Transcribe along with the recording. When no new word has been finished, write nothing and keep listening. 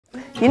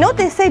You know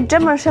they say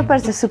German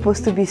Shepherds are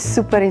supposed to be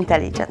super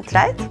intelligent,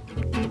 right?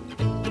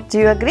 Do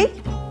you agree?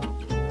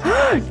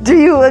 Do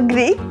you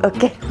agree?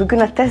 Okay, we're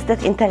gonna test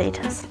that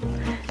intelligence.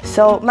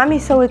 So, Mommy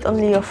saw it on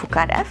Leo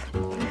Fucarev.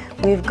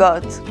 We've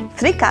got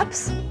 3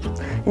 cups.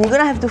 And you're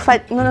gonna have to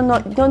find...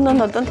 No,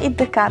 don't eat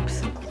the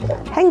cups.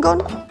 Hang on.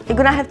 You're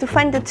gonna have to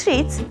find the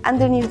treats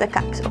underneath the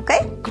cups,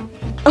 okay?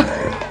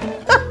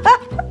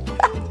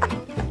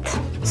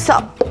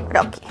 So,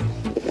 Rocky,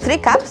 3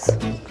 cups.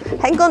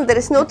 Hang on, there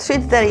is no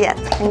treat there yet.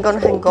 Hang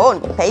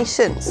on,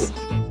 patience.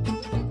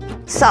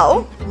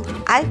 So,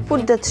 I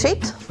put the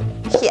treat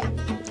here.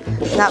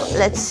 Now,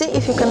 let's see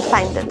if you can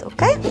find it,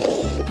 okay?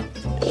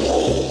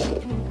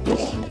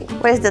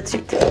 Where's the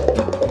treat?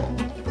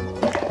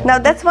 Now,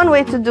 that's one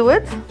way to do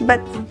it,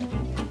 but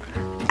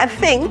I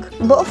think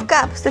both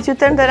cups that you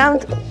turned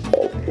around...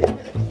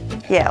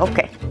 Yeah,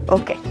 okay,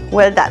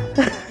 well done.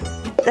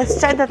 Let's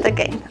try that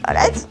again, all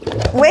right?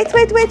 Wait,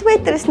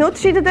 there is no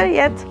treat there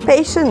yet.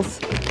 Patience,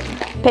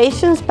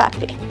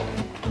 papi.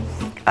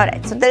 All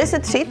right, so there is a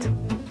treat.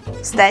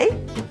 Stay,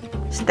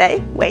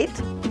 wait.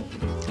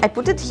 I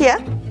put it here.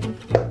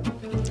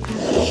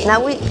 Now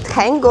we,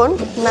 hang on,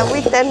 now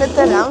we turn it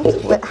around.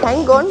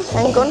 Hang on.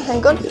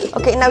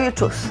 Okay, now you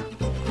choose.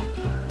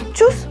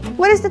 Choose,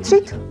 where is the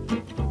treat?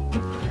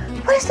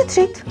 Where is the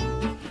treat?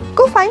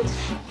 Go find.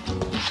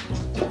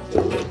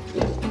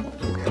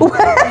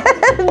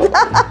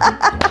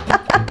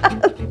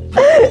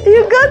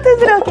 You got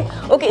it, Rocky.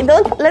 Okay,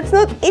 let's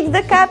not eat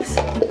the cups.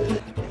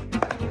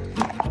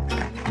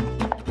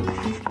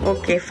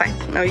 Okay, fine.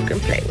 Now you can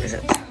play with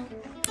it.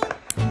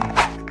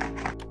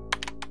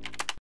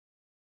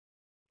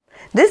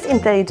 This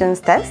intelligence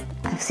test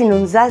I've seen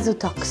on Zazu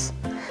Talks.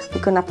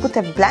 We're gonna put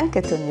a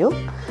blanket on you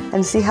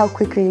and see how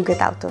quickly you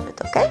get out of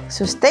it, okay?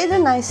 So stay there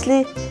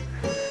nicely.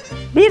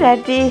 Be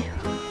ready.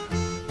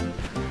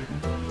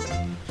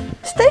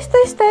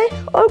 Stay.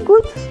 All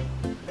good.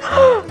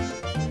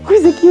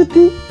 Who's a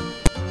cutie?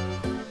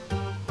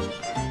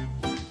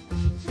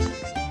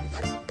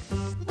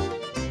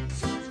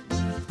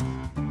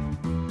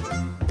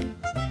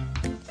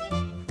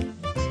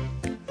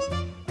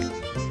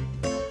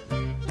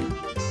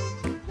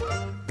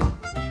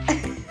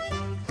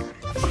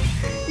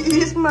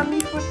 Use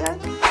Mommy for that.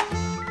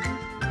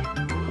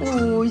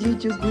 Oh,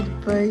 you're a good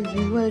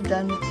baby. Well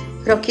done.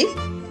 Rocky,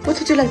 what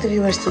would you like the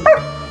viewers to do?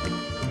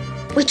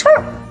 Which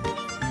one?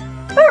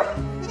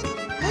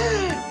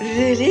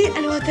 Really?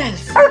 And what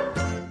else?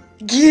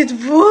 Good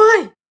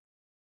boy!